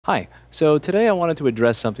Hi, so today I wanted to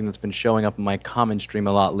address something that's been showing up in my common stream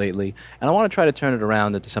a lot lately, and I want to try to turn it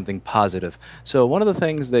around into something positive. So one of the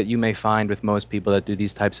things that you may find with most people that do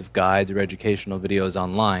these types of guides or educational videos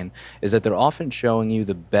online is that they're often showing you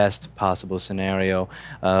the best possible scenario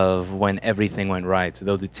of when everything went right. So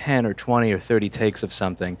they'll do 10 or 20 or 30 takes of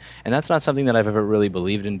something, and that's not something that I've ever really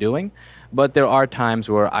believed in doing. But there are times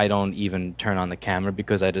where I don't even turn on the camera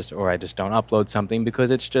because I just don't upload something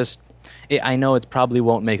because it's just I know it probably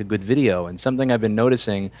won't make a good video, and something I've been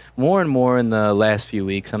noticing more and more in the last few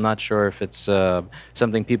weeks. I'm not sure if it's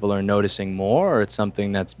something people are noticing more or it's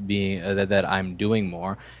something that's being that I'm doing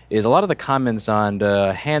more. Is a lot of the comments on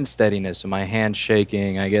the hand steadiness, or my hand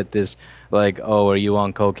shaking. I get this like, "Oh, are you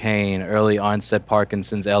on cocaine? Early onset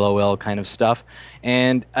Parkinson's, LOL" kind of stuff.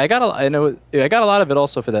 And I know I got a lot of it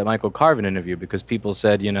also for that Michael Carvin interview because people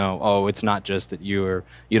said, "Oh, it's not just that you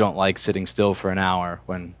don't like sitting still for an hour,"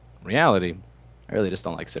 when reality, I really just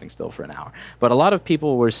don't like sitting still for an hour. But a lot of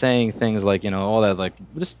people were saying things like, all that, like,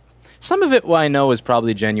 just some of it, I know, is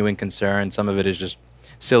probably genuine concern. Some of it is just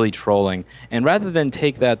silly trolling. And rather than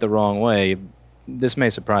take that the wrong way, this may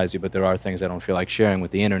surprise you, but there are things I don't feel like sharing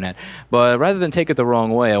with the internet. But rather than take it the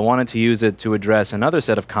wrong way, I wanted to use it to address another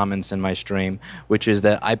set of comments in my stream, which is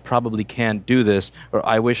that I probably can't do this, or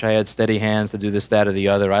I wish I had steady hands to do this, that, or the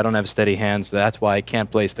other. I don't have steady hands, so that's why I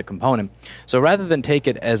can't place the component. So rather than take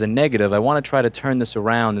it as a negative, I want to try to turn this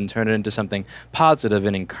around and turn it into something positive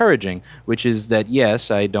and encouraging, which is that,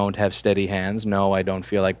 yes, I don't have steady hands. No, I don't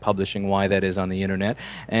feel like publishing why that is on the internet.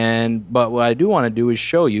 But what I do want to do is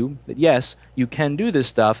show you that, yes, you can do this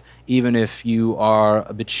stuff even if you are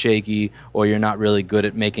a bit shaky or you're not really good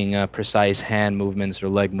at making precise hand movements or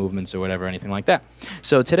leg movements or whatever, anything like that.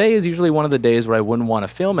 So today is usually one of the days where I wouldn't want to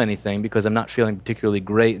film anything because I'm not feeling particularly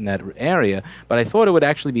great in that area, but I thought it would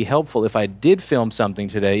actually be helpful if I did film something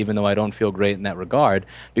today, even though I don't feel great in that regard,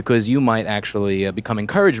 because you might actually become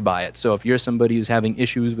encouraged by it. So if you're somebody who's having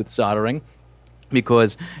issues with soldering,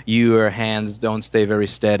 because your hands don't stay very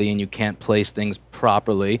steady and you can't place things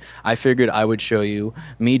properly, I figured I would show you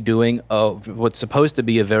me doing what's supposed to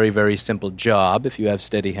be a very, very simple job if you have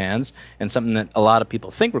steady hands, and something that a lot of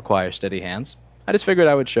people think requires steady hands. I just figured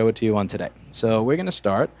I would show it to you on today. So we're going to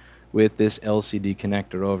start with this LCD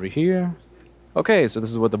connector over here. Okay, so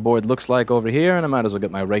this is what the board looks like over here, and I might as well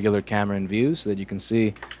get my regular camera in view so that you can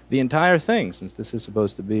see the entire thing, since this is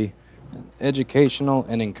supposed to be an educational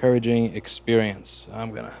and encouraging experience.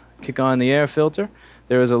 I'm gonna kick on the air filter.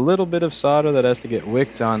 There is a little bit of solder that has to get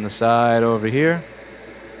wicked on the side over here.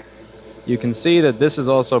 You can see that this is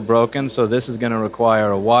also broken, so this is gonna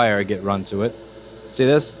require a wire get run to it. See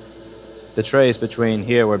this? The trace between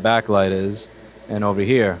here where backlight is and over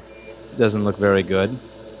here doesn't look very good.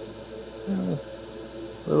 A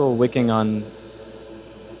little wicking on.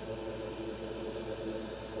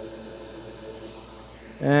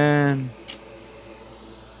 And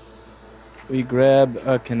we grab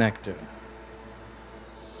a connector.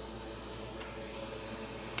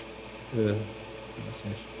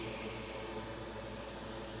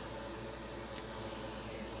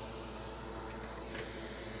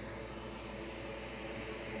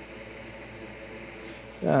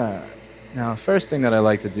 Now, first thing that I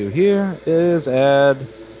like to do here is add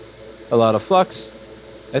a lot of flux.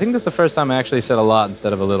 I think this is the first time I actually said a lot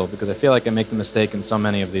instead of a little, because I feel like I make the mistake in so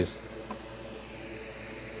many of these.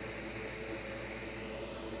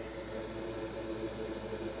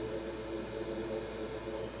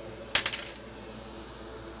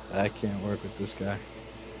 I can't work with this guy.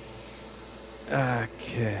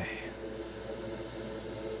 Okay.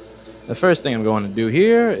 The first thing I'm going to do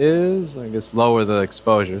here is, I guess, lower the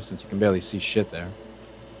exposure, since you can barely see shit there.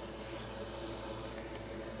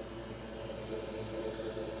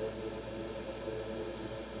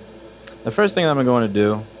 The first thing I'm going to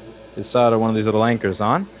do is solder one of these little anchors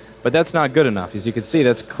on, but that's not good enough. As you can see,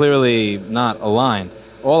 that's clearly not aligned.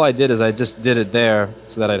 All I did is I just did it there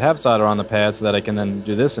so that I'd have solder on the pad so that I can then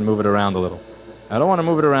do this and move it around a little. I don't want to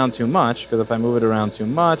move it around too much, because if I move it around too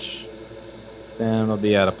much, then it'll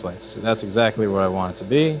be out of place. So that's exactly where I want it to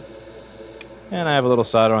be. And I have a little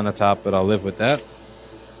solder on the top, but I'll live with that.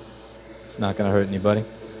 It's not going to hurt anybody.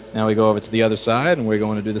 Now we go over to the other side, and we're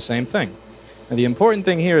going to do the same thing. Now the important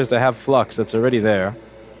thing here is to have flux that's already there,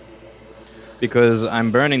 because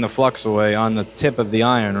I'm burning the flux away on the tip of the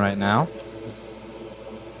iron right now.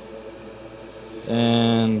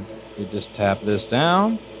 And we just tap this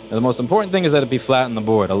down. Now, the most important thing is that it be flat on the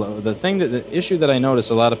board. The issue that I notice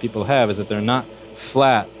a lot of people have is that they're not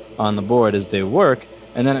flat on the board as they work,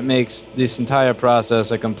 and then it makes this entire process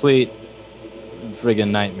a complete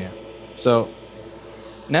friggin' nightmare. So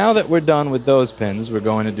now that we're done with those pins, we're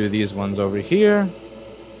going to do these ones over here.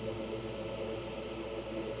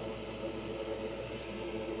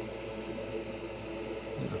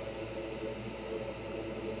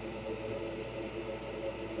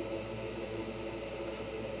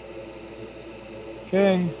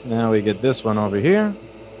 Okay, now we get this one over here.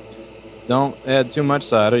 Don't add too much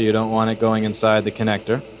solder. You don't want it going inside the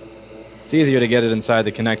connector. It's easier to get it inside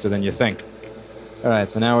the connector than you think. Alright,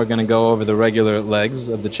 so now we're going to go over the regular legs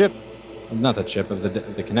of the chip. Not the chip, of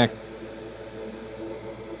the connector.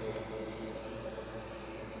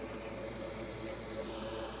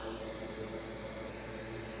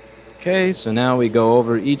 Okay, so now we go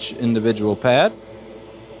over each individual pad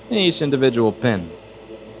and each individual pin.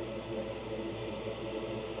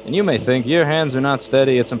 And you may think, your hands are not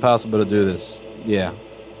steady, it's impossible to do this. Yeah.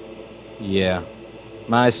 Yeah.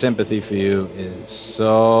 My sympathy for you is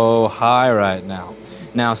so high right now.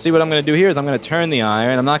 Now, see what I'm going to do here is I'm going to turn the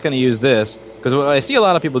iron. I'm not going to use this, because what I see a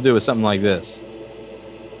lot of people do is something like this.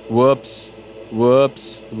 Whoops.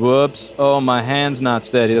 Whoops. Whoops. Oh, my hand's not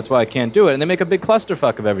steady. That's why I can't do it. And they make a big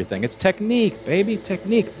clusterfuck of everything. It's technique, baby.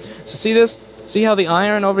 Technique. So see this? See how the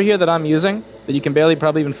iron over here that I'm using, that you can barely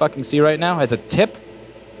probably even fucking see right now, has a tip?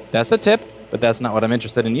 That's the tip, but that's not what I'm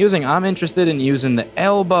interested in using. I'm interested in using the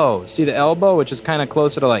elbow. See the elbow, which is kind of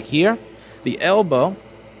closer to like here? The elbow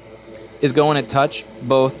is going to touch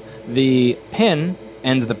both the pin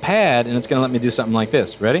and the pad, and it's going to let me do something like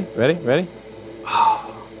this. Ready? Ready? Ready?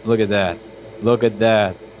 Oh, look at that. Look at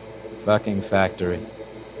that. Fucking factory.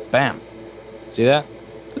 Bam. See that?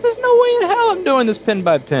 Because there's no way in hell I'm doing this pin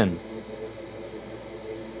by pin.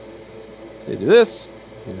 So you do this.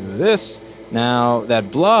 You do this. Now,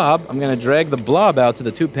 that blob, I'm going to drag the blob out to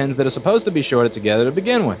the two pins that are supposed to be shorted together to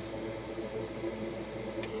begin with.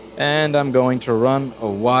 And I'm going to run a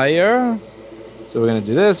wire. So we're going to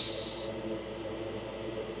do this.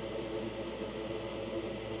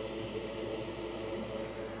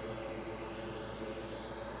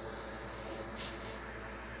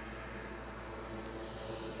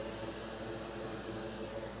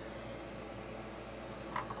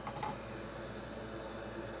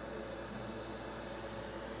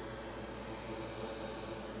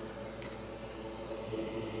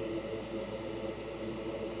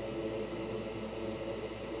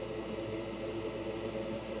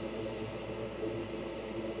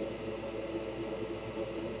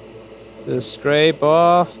 To scrape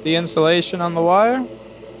off the insulation on the wire.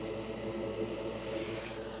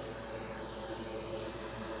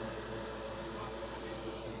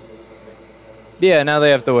 Yeah, now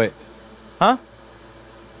they have to wait. Huh?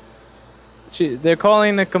 They're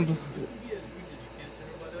calling the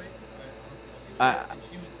I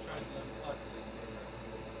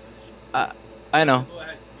know.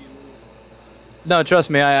 No, trust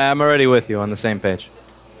me, I'm already with you on the same page.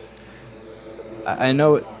 I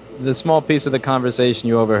know the small piece of the conversation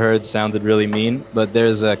you overheard sounded really mean, but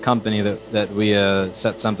there's a company that we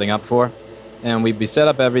set something up for, and we set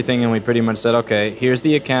up everything, and we pretty much said, okay, here's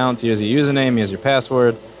the accounts, here's your username, here's your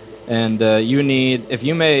password, and you need, if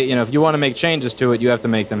you want to make changes to it, you have to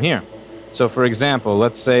make them here. So for example,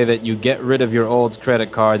 let's say that you get rid of your old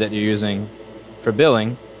credit card that you're using for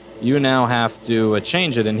billing, you now have to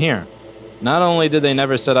change it in here. Not only did they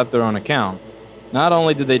never set up their own account, not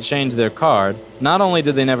only did they change their card, not only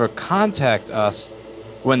did they never contact us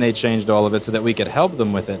when they changed all of it so that we could help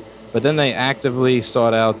them with it, but then they actively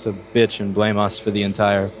sought out to bitch and blame us for the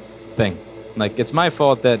entire thing. Like, it's my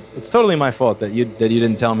fault that, it's totally my fault that you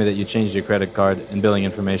didn't tell me that you changed your credit card and billing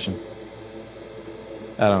information.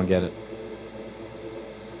 I don't get it.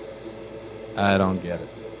 I don't get it.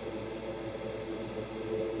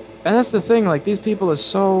 And that's the thing, like, these people are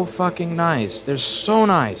so fucking nice. They're so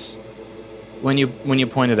nice. When you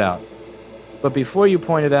point it out. But before you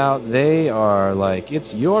point it out, they are like,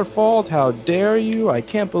 it's your fault, how dare you, I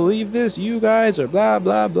can't believe this, you guys are blah,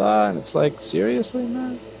 blah, blah. And it's like, seriously,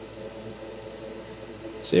 man?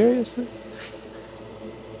 Seriously?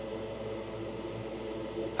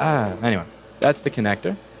 Anyway, that's the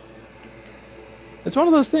connector. It's one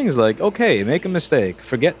of those things like, okay, make a mistake,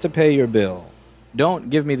 forget to pay your bill.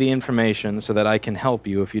 Don't give me the information so that I can help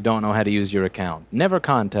you if you don't know how to use your account. Never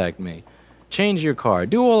contact me. Change your card.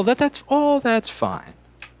 Do all of that. That's fine.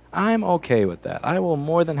 I'm okay with that. I will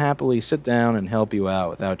more than happily sit down and help you out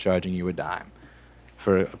without charging you a dime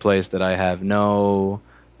for a place that I have no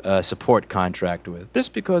support contract with.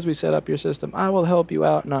 Just because we set up your system, I will help you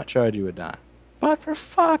out, not charge you a dime. But for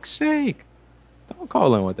fuck's sake, don't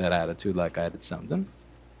call in with that attitude like I did something.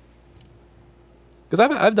 Because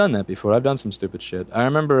I've done that before. I've done some stupid shit. I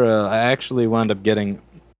remember I actually wound up getting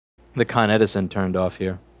the Con Edison turned off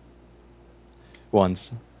here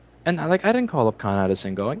once. And I didn't call up Con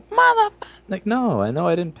Edison going, motherfucker. Like, no, I know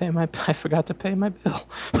I didn't pay my, I forgot to pay my bill.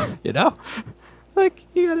 You know? Like,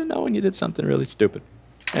 you gotta know when you did something really stupid.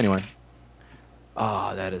 Anyway.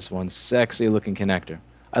 Ah, that is one sexy looking connector.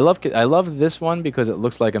 I love this one because it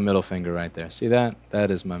looks like a middle finger right there. See that? That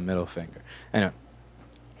is my middle finger. Anyway,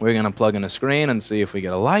 we're gonna plug in a screen and see if we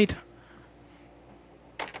get a light.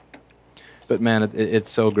 But man, it's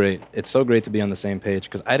so great. It's so great to be on the same page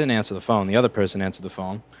because I didn't answer the phone. The other person answered the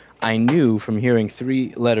phone. I knew from hearing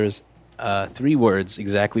 3 letters, 3 words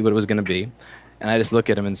exactly what it was gonna be, and I just look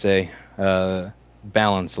at him and say,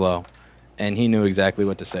 balance low, and he knew exactly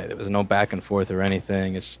what to say. There was no back and forth or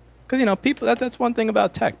anything. It's because, you know, people, that's one thing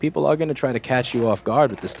about tech. People are going to try to catch you off guard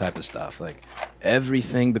with this type of stuff. Like,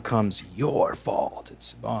 everything becomes your fault.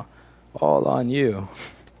 It's all on you.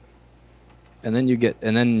 And then you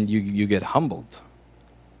get humbled.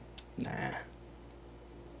 Nah.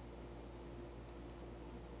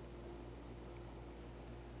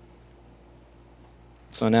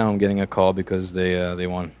 So now I'm getting a call because they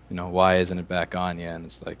want, you know, why isn't it back on yet? And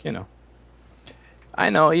it's like, you know, I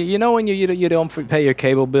know, you know when you don't pay your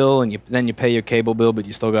cable bill and then you pay your cable bill, but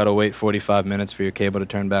you still got to wait 45 minutes for your cable to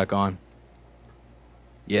turn back on?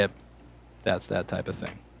 Yep, that's that type of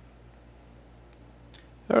thing.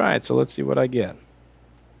 All right, so let's see what I get.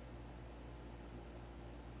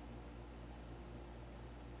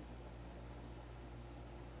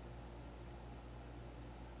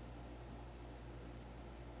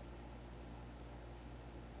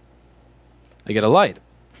 I get a light.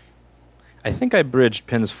 I think I bridged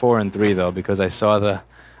pins 4 and 3 though, because I saw the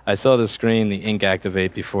screen, the ink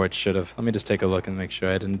activate before it should have. Let me just take a look and make sure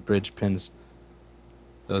I didn't bridge pins.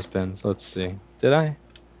 Those pins. Let's see. Did I?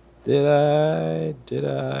 Did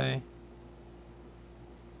I?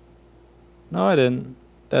 No, I didn't.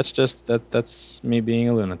 That's just that's me being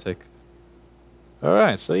a lunatic. All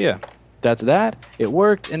right, so yeah. That's that. It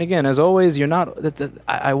worked. And again, as always, you're not.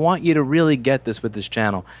 I want you to really get this with this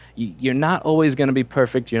channel. You're not always going to be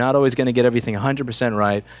perfect. You're not always going to get everything 100%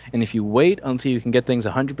 right. And if you wait until you can get things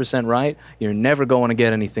 100% right, you're never going to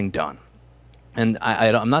get anything done. And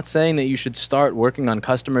I'm not saying that you should start working on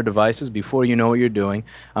customer devices before you know what you're doing.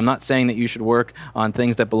 I'm not saying that you should work on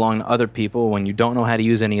things that belong to other people when you don't know how to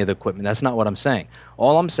use any of the equipment. That's not what I'm saying.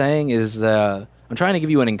 All I'm saying is I'm trying to give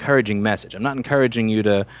you an encouraging message. I'm not encouraging you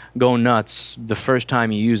to go nuts the first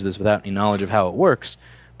time you use this without any knowledge of how it works.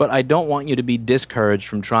 But I don't want you to be discouraged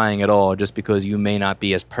from trying at all just because you may not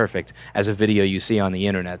be as perfect as a video you see on the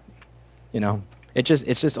internet. You know? It's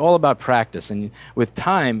just all about practice, and with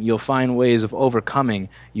time you'll find ways of overcoming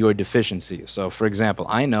your deficiencies. So for example,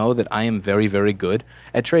 I know that I am very, very good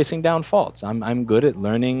at tracing down faults. I'm good at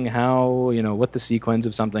learning how, you know, what the sequence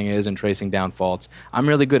of something is and tracing down faults. I'm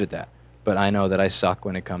really good at that. But I know that I suck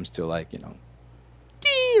when it comes to, like, you know,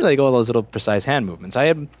 like all those little precise hand movements. I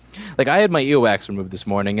had my earwax removed this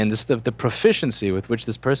morning, and just the proficiency with which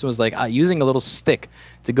this person was like using a little stick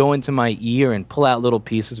to go into my ear and pull out little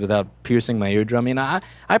pieces without piercing my eardrum. You know,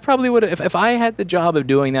 I probably would, if I had the job of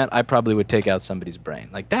doing that, I probably would take out somebody's brain.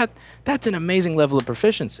 Like that's an amazing level of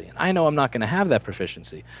proficiency, and I know I'm not going to have that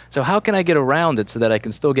proficiency. So how can I get around it so that I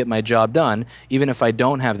can still get my job done even if I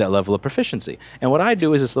don't have that level of proficiency? And what I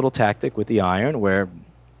do is this little tactic with the iron where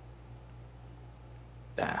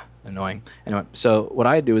annoying. Anyway, so what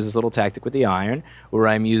I do is this little tactic with the iron where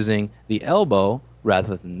I'm using the elbow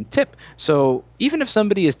rather than the tip. So even if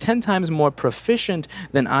somebody is 10 times more proficient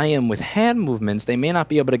than I am with hand movements, they may not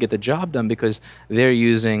be able to get the job done because they're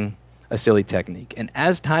using a silly technique. And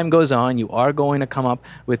as time goes on, you are going to come up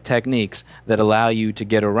with techniques that allow you to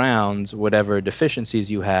get around whatever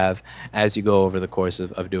deficiencies you have as you go over the course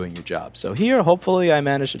of doing your job. So here, hopefully, I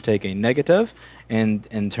managed to take a negative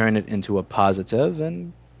and turn it into a positive,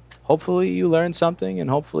 and hopefully you learned something, and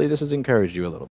hopefully this has encouraged you a little bit.